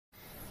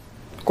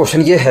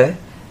Question ये है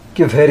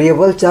कि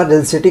वेरिएबल चार्ज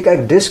डेंसिटी का एक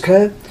डिस्क है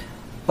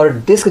और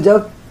डिस्क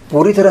जब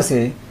पूरी तरह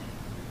से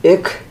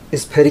एक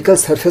स्फेरिकल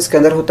सरफेस के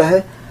अंदर होता है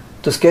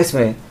तो उस केस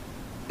में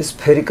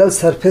स्फेरिकल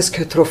सरफेस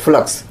के थ्रू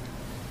फ्लक्स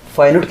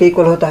फाइनोट के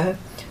इक्वल होता है।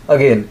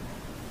 अगेन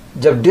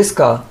जब डिस्क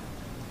का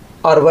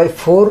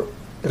r/4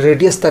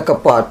 रेडियस तक का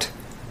पार्ट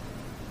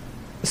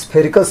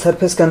स्फेरिकल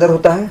सरफेस के अंदर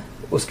होता है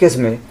उस केस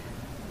में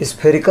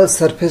स्फेरिकल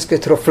सरफेस के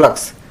थ्रू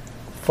फ्लक्स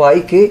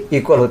फाई के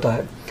इक्वल होता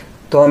है।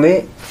 तो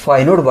हमें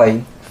फाइनोट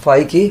बाई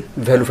फाई की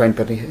वैल्यू फाइंड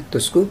करनी है, तो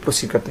इसको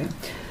प्रोसीड करते हैं।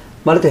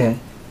 मानते हैं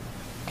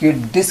कि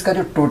डिस्क का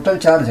जो टोटल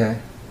चार्ज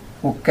है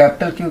वो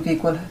कैपिटल क्यू के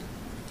इक्वल है।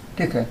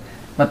 ठीक है,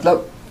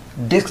 मतलब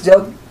डिस्क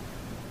जब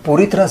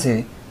पूरी तरह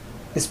से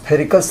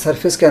स्फेरिकल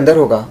सरफेस के अंदर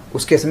होगा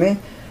उस केस में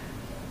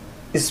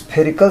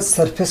स्फेरिकल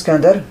सरफेस के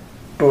अंदर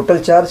टोटल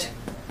चार्ज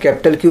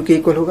कैपिटल क्यू के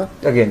इक्वल होगा।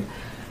 अगेन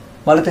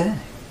मान लेते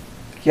हैं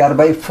कि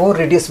r/4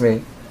 रेडियस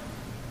में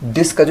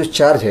डिस्क का जो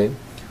चार्ज है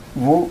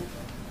वो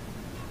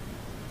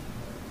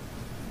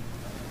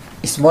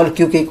स्मॉल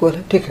क्यू के इक्वल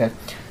है। ठीक है,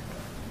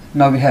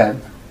 now we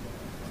have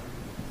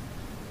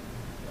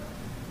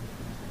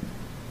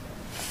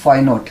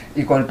phi note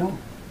equal to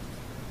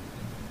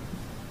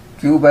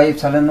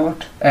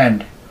Q/ε0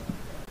 and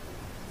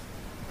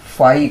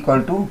phi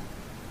equal to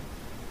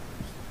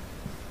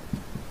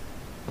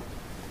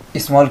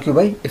small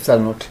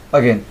Q/ε0।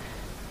 Again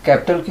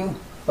capital Q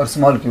और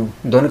स्मॉल क्यू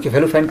दोनों की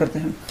वैल्यू फाइंड करते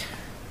हैं।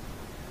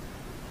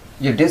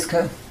 ये डिस्क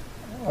है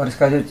और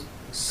इसका जो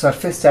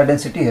सरफेस चार्ज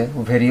डेंसिटी है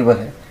वो वेरिएबल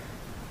है।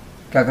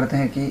 क्या करते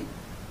हैं कि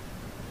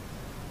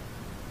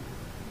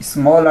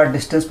स्मॉल r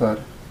डिस्टेंस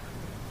पर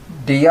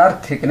dr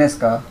थिकनेस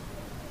का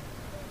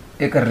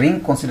एक रिंग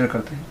कंसीडर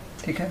करते हैं।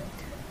 ठीक है,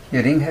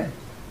 ये रिंग है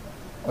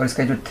और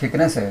इसका जो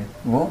थिकनेस है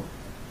वो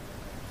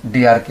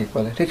dr के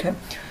इक्वल है। ठीक है,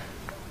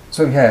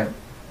 so we have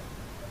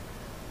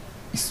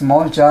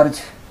small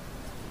charge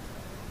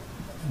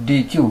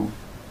dq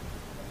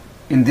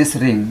in this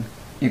ring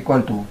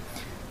equal to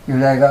ये हो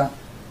जाएगा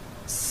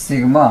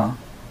सिग्मा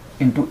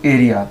इंटू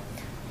एरिया।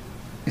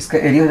 इसका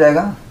एरिया हो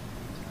जाएगा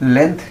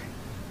लेंथ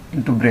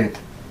इंटू ब्रेथ।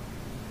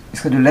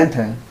 इसका जो लेंथ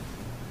है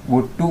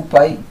वो 2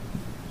 पाई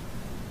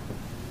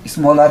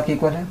स्मॉल r के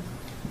इक्वल है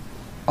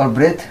और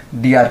ब्रेथ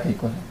dr के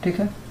इक्वल है। ठीक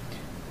है,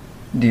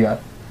 dr।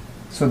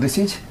 So this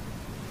is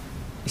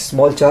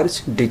small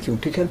charge dq।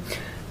 ठीक है,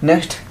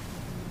 नेक्स्ट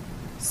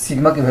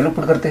सिग्मा की वैल्यू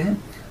पुट करते हैं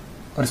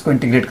और इसको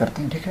इंटीग्रेट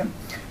करते हैं। ठीक है,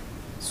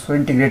 so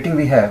integrating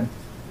we have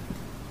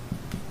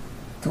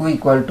q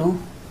equal to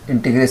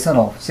integration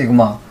of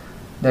sigma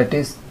that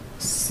is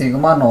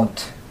sigma not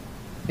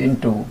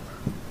into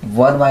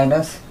 1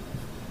 minus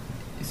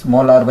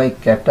small r by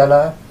capital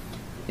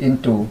R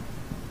into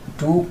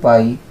 2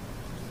 pi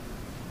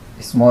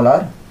small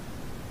r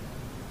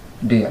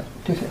dr।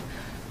 ठीक है,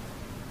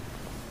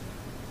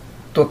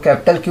 तो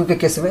कैपिटल Q के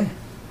केस में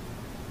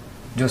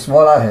जो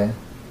स्मॉल r है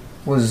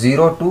वो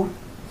 0 to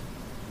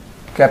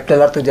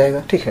capital R तक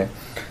जाएगा। ठीक है,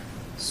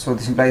 so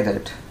this imply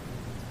that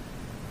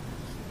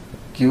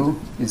Q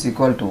is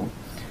equal to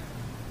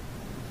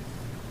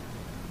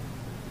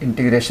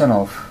integration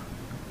of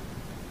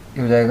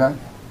ये हो जाएगा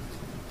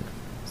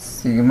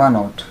sigma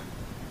not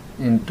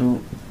into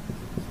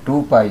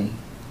 2 pi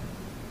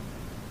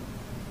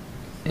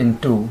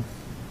into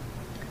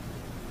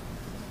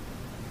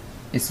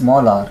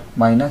small r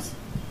minus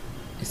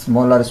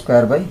small r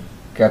square by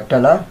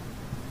capital R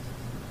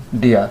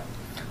dr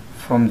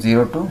from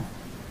 0 to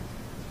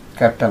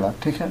capital R।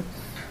 ठीक है,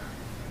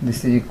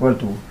 this is equal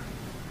to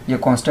ये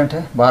constant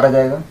है बाहर आ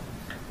जाएगा।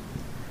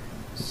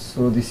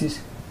 So this is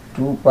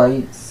 2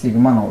 pi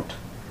sigma not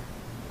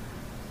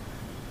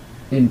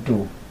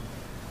into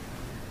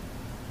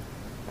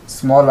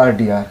small r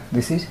dr।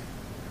 This is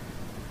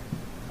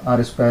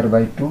r square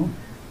by 2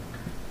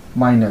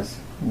 minus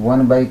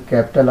 1 by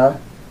capital R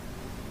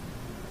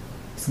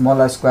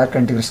small r square का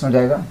integration हो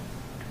जाएगा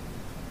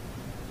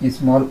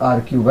small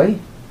r³ by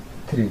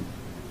 3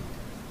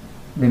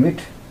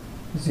 limit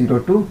 0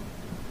 to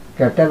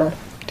capital R।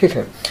 ठीक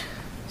है,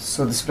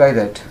 so this imply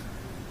that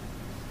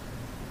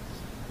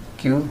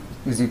Q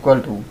is equal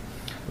to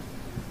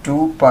 2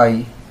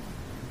 pi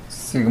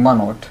sigma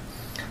not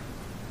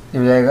ये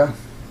हो जाएगा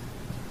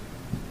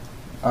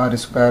r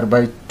square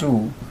by 2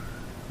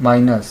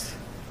 minus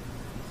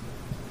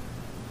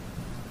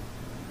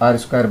r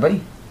square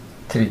by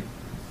 3।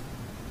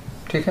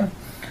 ठीक है,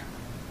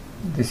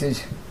 this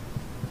is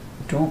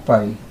 2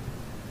 pi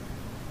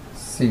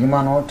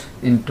sigma not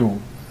into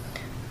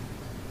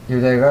ये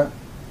हो जाएगा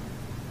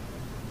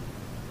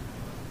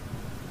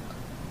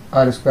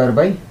r स्क्वायर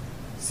बाई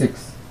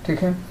 6।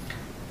 ठीक है,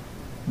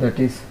 that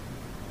is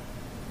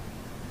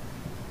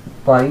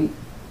pi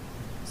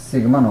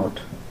sigma not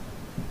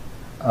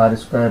r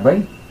square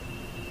by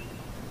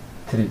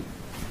 3।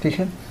 ठीक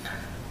है,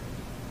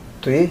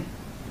 तो ये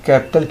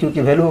कैपिटल Q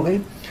की वैल्यू हो गई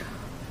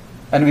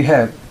and we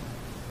have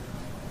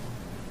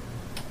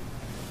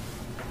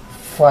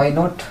phi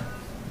not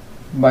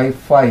by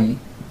phi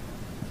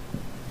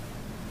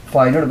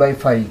not by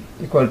phi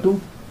equal to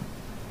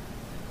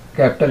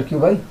capital Q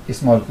by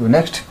small q।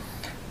 Next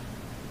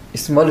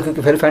small Q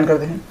की value find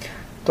करते हैं।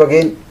 तो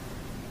अगेन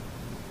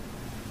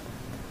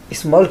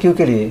स्मॉल क्यू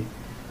के लिए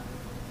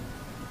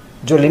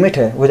जो लिमिट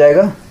है वो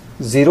जाएगा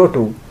 0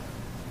 to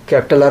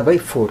कैपिटल R by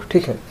 4,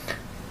 ठीक है।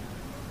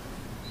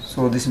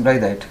 So this imply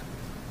that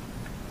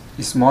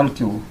small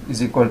Q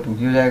is equal to,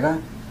 ये हो जाएगा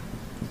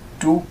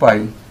 2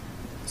 pi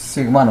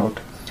sigma note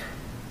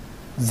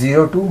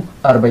 0 to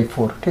R by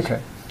 4, ठीक है।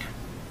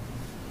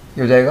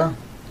 ये हो जाएगा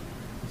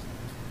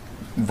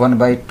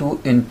 1/2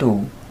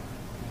 into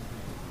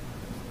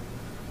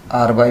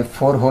R by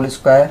 4 whole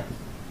square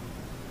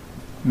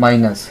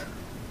minus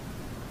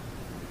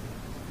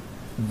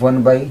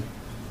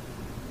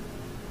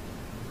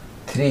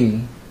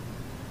 1/3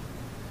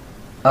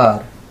 R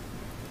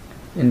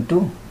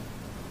into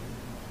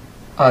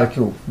R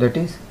cube, that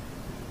is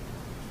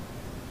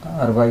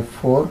R by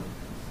 4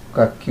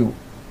 का क्यूब,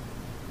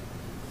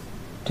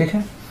 ठीक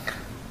है।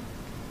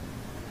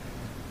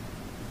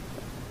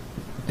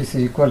 This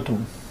is equal to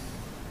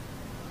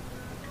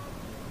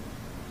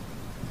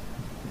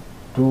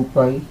 2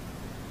 pi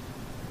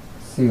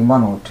sigma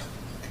note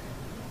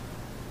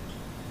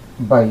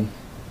by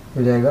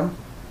हो जाएगा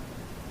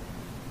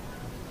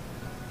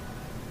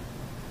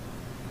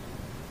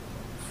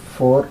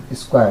 4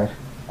 स्क्वायर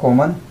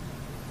कॉमन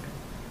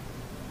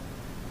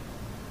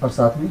और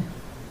साथ में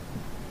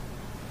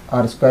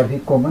R स्क्वायर भी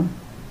common.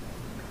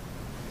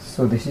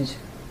 So this is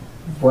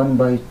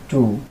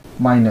 1/2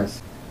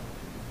 minus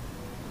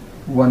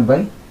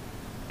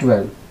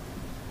 1/12,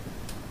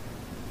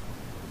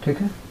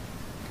 ठीक है।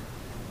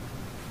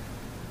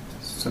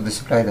 So this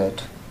imply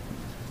that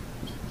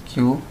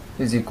Q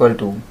is equal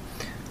to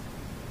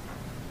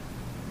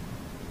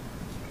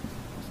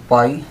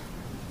pi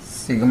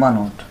sigma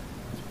note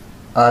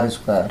R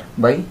square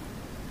by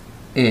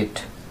 8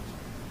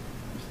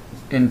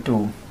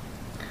 into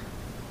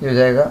ये हो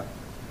जाएगा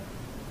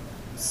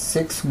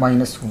 6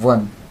 minus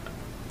 1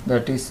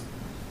 दैट इज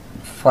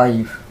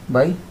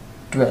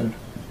 5/12,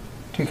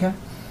 ठीक है।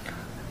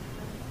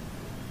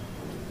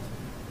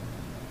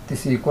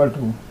 This is equal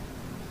to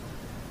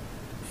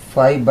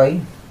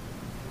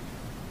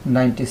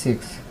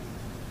 5/96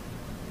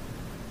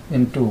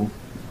 into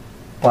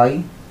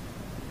pi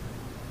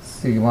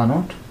sigma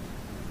note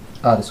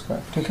R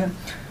square, ठीक है।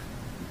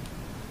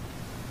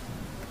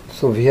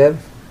 So we have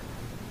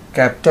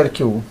capital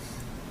Q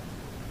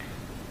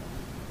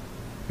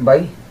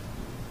by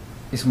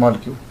small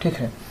Q, ठीक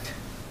है,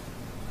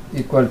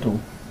 equal to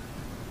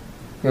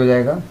ये हो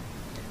जाएगा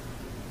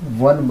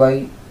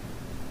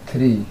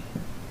 1/3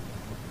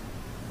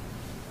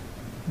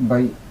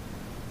 बाई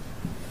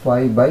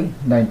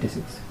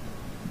 5/96,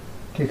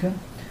 ठीक है।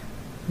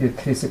 ये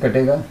 3 से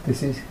कटेगा,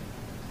 this is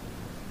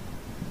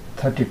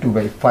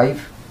 32/5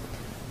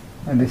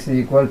 and this is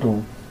equal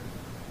to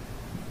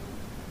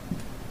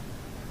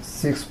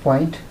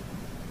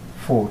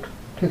 6.4,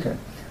 ठीक है।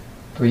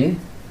 तो ये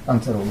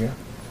आंसर हो गया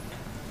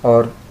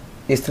और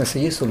इस तरह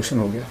से ये सॉल्यूशन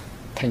हो गया।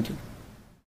 Thank you.